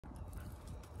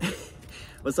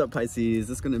What's up, Pisces?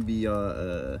 This is gonna be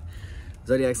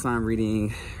zodiac sign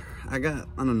reading. I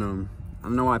don't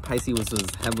know why Pisces was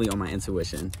heavily on my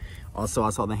intuition. Also, I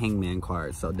saw the Hangman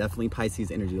card, so definitely Pisces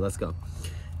energy. Let's go.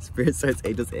 Spirit starts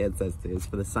angels ancestors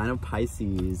for the sign of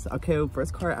Pisces. Okay,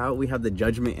 first card out, we have the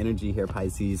Judgment energy here,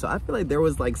 Pisces. So I feel like there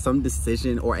was like some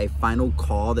decision or a final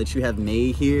call that you have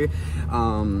made here.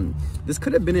 This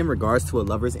could have been in regards to a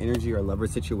lover's energy or a lover's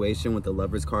situation, with the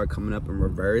Lover's card coming up in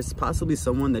reverse. Possibly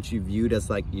someone that you viewed as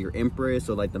like your empress,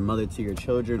 or like the mother to your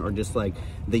children, or just like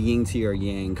the yin to your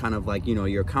yang, kind of like, you know,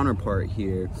 your counterpart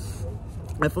here.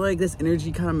 I feel like this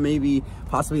energy kind of maybe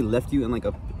possibly left you in like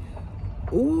a...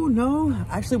 Oh no,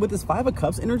 actually with this Five of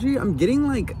Cups energy, I'm getting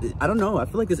like, I don't know, I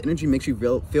feel like this energy makes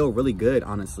you feel really good,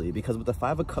 honestly, because what the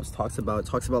Five of Cups talks about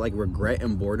like regret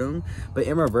and boredom, but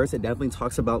in reverse it definitely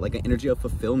talks about like an energy of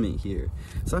fulfillment here.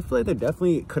 So I feel like there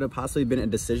definitely could have possibly been a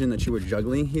decision that you were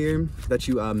juggling here, that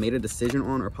you made a decision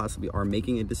on, or possibly are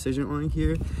making a decision on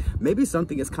here. Maybe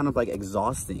something is kind of like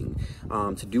exhausting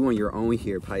to do on your own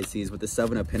here, Pisces, with the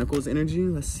Seven of Pentacles energy.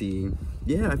 Let's see.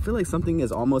 Yeah, I feel like something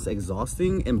is almost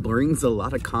exhausting and brings a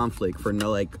lot of conflict for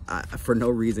no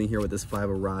reason here with this Five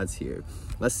of Rods here.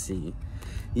 Let's see.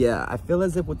 Yeah, I feel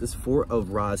as if with this Four of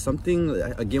Rods, something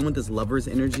again with this Lover's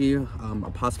energy,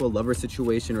 a possible lover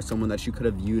situation, or someone that you could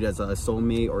have viewed as a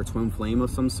soulmate or twin flame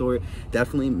of some sort,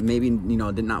 definitely maybe, you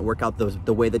know, did not work out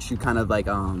the way that you kind of like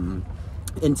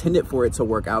intended for it to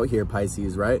work out here,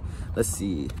 Pisces, right? Let's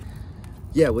see.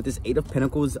 Yeah, with this Eight of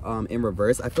Pentacles in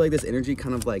reverse, I feel like this energy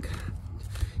kind of like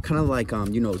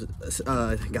you know,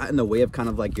 got in the way of kind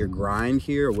of like your grind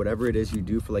here, or whatever it is you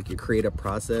do for like your creative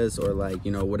process, or like,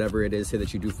 you know, whatever it is here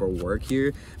that you do for work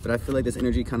here. But I feel like this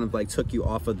energy kind of like took you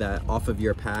off of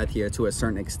your path here to a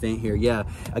certain extent here. Yeah,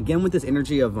 again with this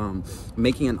energy of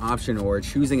making an option or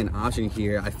choosing an option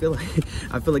here, I feel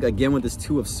like again with this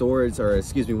Two of Swords, or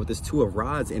excuse me, with this Two of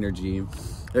Rods energy,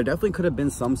 there definitely could have been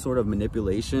some sort of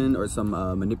manipulation or some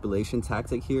manipulation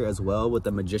tactic here as well, with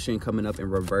the Magician coming up in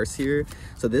reverse here.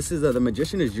 So this is the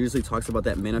Magician is usually talks about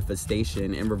that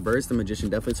manifestation. In reverse, the Magician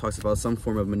definitely talks about some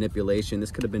form of manipulation.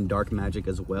 This could have been dark magic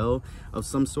as well of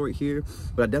some sort here.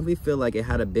 But I definitely feel like it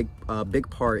had a big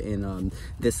part in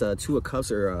this Two of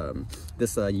Cups, or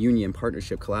this union,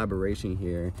 partnership, collaboration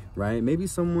here, right? Maybe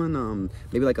someone,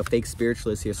 maybe like a fake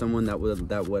spiritualist here, someone that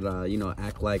would you know,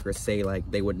 act like or say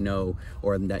like they would know,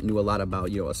 or that knew a lot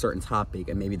about, you know, a certain topic,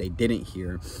 and maybe they didn't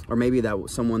hear, or maybe that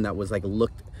was someone that was like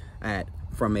looked at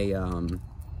from a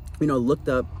you know,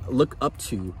 look up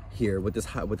to here with this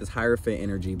Hierophant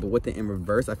energy. But with the in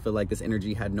reverse, I feel like this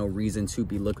energy had no reason to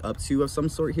be looked up to of some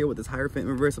sort here with this Hierophant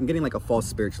in reverse. I'm getting like a false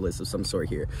spiritualist of some sort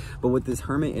here. But with this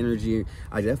Hermit energy,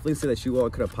 I definitely say that you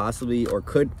all could have possibly, or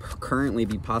could currently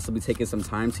be possibly taking some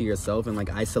time to yourself in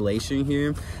like isolation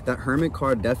here. That Hermit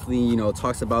card definitely, you know,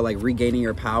 talks about like regaining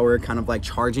your power, kind of like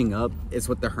charging up is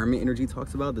what the Hermit energy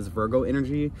talks about. This Virgo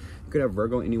energy, you could have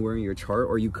Virgo anywhere in your chart,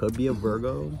 or you could be a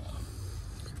Virgo.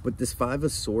 With this Five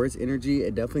of Swords energy,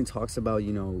 it definitely talks about,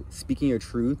 you know, speaking your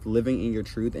truth, living in your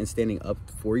truth, and standing up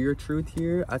for your truth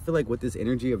here. I feel like with this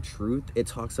energy of truth, it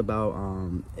talks about,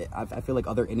 I feel like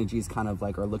other energies kind of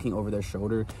like are looking over their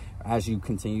shoulder as you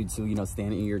continue to, you know,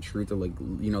 stand in your truth, or like,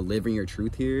 you know, live in your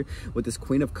truth here. With this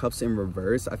Queen of Cups in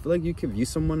reverse, I feel like you could view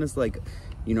someone as like,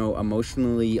 you know,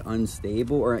 emotionally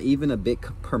unstable, or even a bit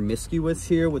promiscuous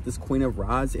here with this Queen of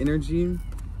Rods energy.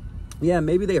 Yeah,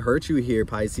 maybe they hurt you here,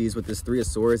 Pisces, with this Three of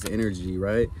Swords energy,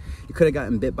 right? You could have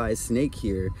gotten bit by a snake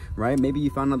here, right? Maybe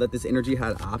you found out that this energy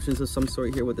had options of some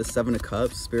sort here with the Seven of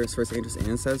Cups, Spirits, First Angels,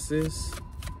 Ancestors.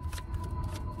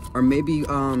 Or maybe,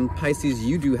 Pisces,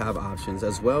 you do have options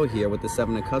as well here with the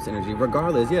Seven of Cups energy.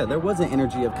 Regardless, yeah, there was an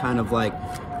energy of kind of like,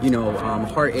 you know,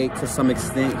 heartache to some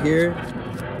extent here.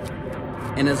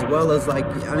 And as well as like,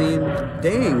 I mean,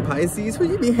 dang, Pisces, who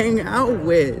you be hanging out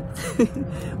with?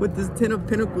 With this Ten of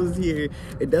Pentacles here,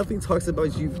 it definitely talks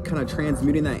about you kind of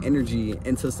transmuting that energy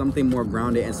into something more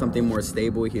grounded and something more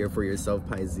stable here for yourself,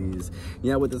 Pisces.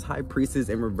 Yeah, with this High Priestess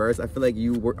in reverse, I feel like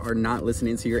you are not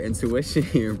listening to your intuition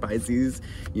here, Pisces.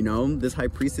 You know, this High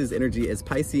Priestess energy is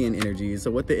Piscean energy.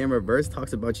 So what the in reverse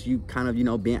talks about you kind of, you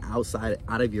know, being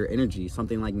out of your energy,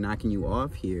 something like knocking you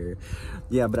off here.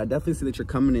 Yeah, but I definitely see that you're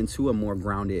coming into a more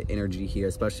grounded energy here,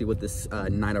 especially with this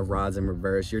Knight of Rods in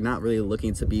reverse. You're not really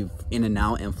looking to be in and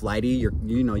out and flighty. You're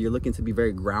looking to be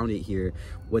very grounded here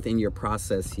within your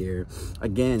process here.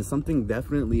 Again, something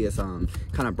definitely is kind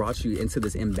of brought you into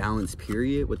this imbalanced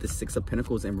period with the Six of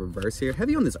Pentacles in reverse here.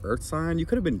 Heavy on this Earth sign. You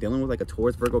could have been dealing with like a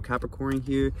Taurus, Virgo, Capricorn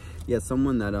here. Yeah,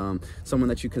 someone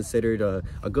that you considered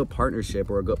a good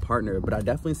partnership or a good partner. But I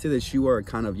definitely see that you are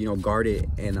kind of, you know, guarded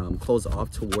and closed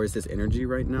off towards this energy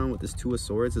right now with this Two of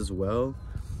Swords as well.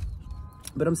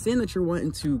 But I'm seeing that you're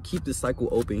wanting to keep the cycle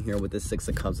open here with the Six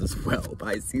of Cups as well,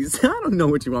 Pisces. I don't know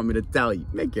what you want me to tell you.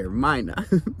 Make your mind up.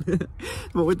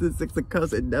 But with the Six of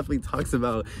Cups, it definitely talks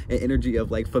about an energy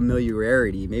of like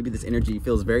familiarity. Maybe this energy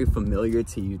feels very familiar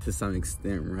to you to some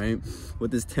extent, right?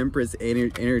 With this Temperance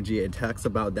energy, it talks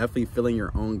about definitely filling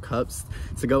your own cups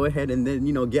to go ahead and then,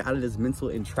 you know, get out of this mental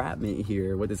entrapment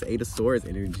here with this Eight of Swords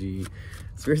energy.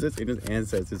 Spirits, angels,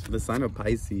 ancestors for the sign of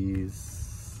Pisces.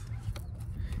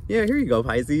 Yeah, here you go,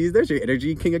 Pisces. There's your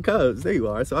energy, King of Cups. There you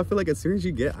are. So I feel like as soon as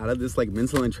you get out of this like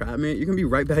mental entrapment, you can be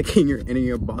right back in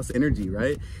your boss energy,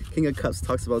 right? King of Cups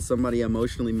talks about somebody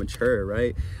emotionally mature,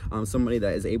 right? Somebody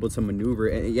that is able to maneuver.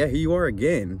 And yeah, here you are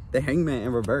again, the Hangman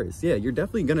in reverse. Yeah, you're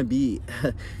definitely gonna be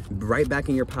right back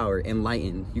in your power,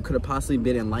 enlightened. You could have possibly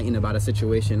been enlightened about a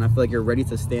situation. I feel like you're ready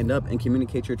to stand up and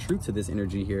communicate your truth to this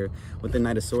energy here with the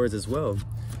Knight of Swords as well.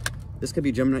 This could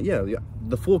be Gemini. Yeah,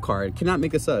 the Fool card. Cannot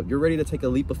make this up. You're ready to take a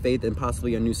leap of faith in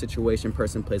possibly a new situation,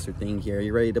 person, place, or thing here.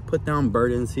 You're ready to put down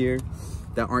burdens here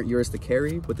that aren't yours to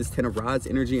carry with this Ten of Rods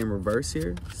energy in reverse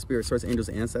here. Spirit, source, angels,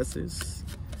 ancestors.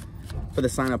 For the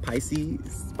sign of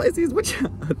Pisces. Pisces, what you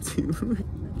up to?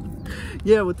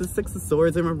 Yeah, with the Six of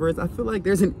Swords in reverse, I feel like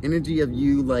there's an energy of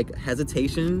you like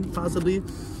hesitation possibly.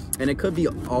 And it could be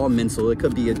all mental. It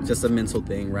could be just a mental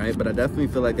thing, right? But I definitely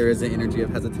feel like there is an energy of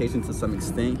hesitation to some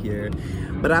extent here.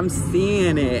 But I'm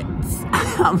seeing it.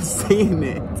 I'm seeing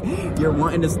it. You're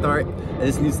wanting to start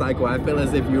this new cycle. I feel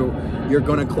as if you're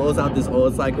going to close out this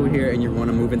old cycle here and you're going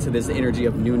to move into this energy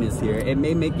of newness here. It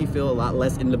may make you feel a lot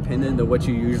less independent than what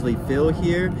you usually feel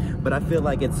here. But I feel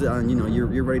like it's, you know,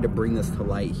 you're ready to bring this to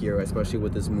light here, especially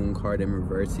with this Moon card in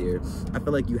reverse here. I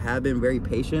feel like you have been very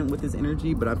patient with this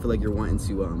energy, but I feel like you're wanting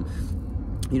to,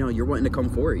 you know, you're wanting to come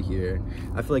forward here.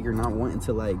 I feel like you're not wanting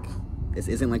to like, this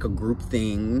isn't like a group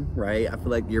thing, right? I feel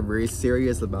like you're very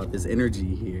serious about this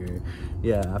energy here.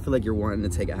 Yeah, I feel like you're wanting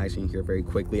to take action here very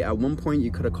quickly. At one point, you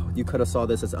could have saw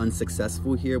this as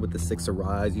unsuccessful here with the Six of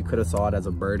Rods. You could have saw it as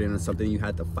a burden or something you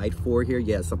had to fight for here.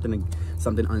 Yeah, something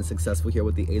unsuccessful here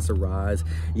with the Ace of Rods.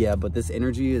 Yeah, but this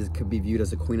energy could be viewed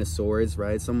as a Queen of Swords,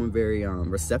 right? Someone very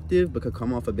receptive, but could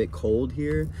come off a bit cold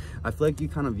here. I feel like you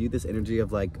kind of view this energy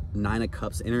of like Nine of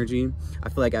Cups energy. I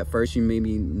feel like at first you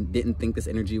maybe didn't think this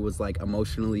energy was like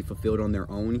emotionally fulfilled on their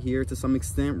own here to some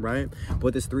extent, right? But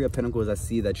with this Three of Pentacles, I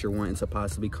see that you're wanting to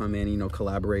possibly come in, you know,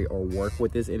 collaborate or work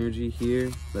with this energy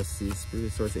here. Let's see,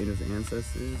 Spirit, source, angels,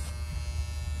 ancestors.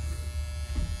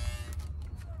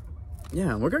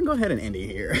 Yeah, we're gonna go ahead and end it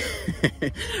here.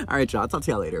 All right, y'all, I'll talk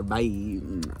to y'all later. Bye.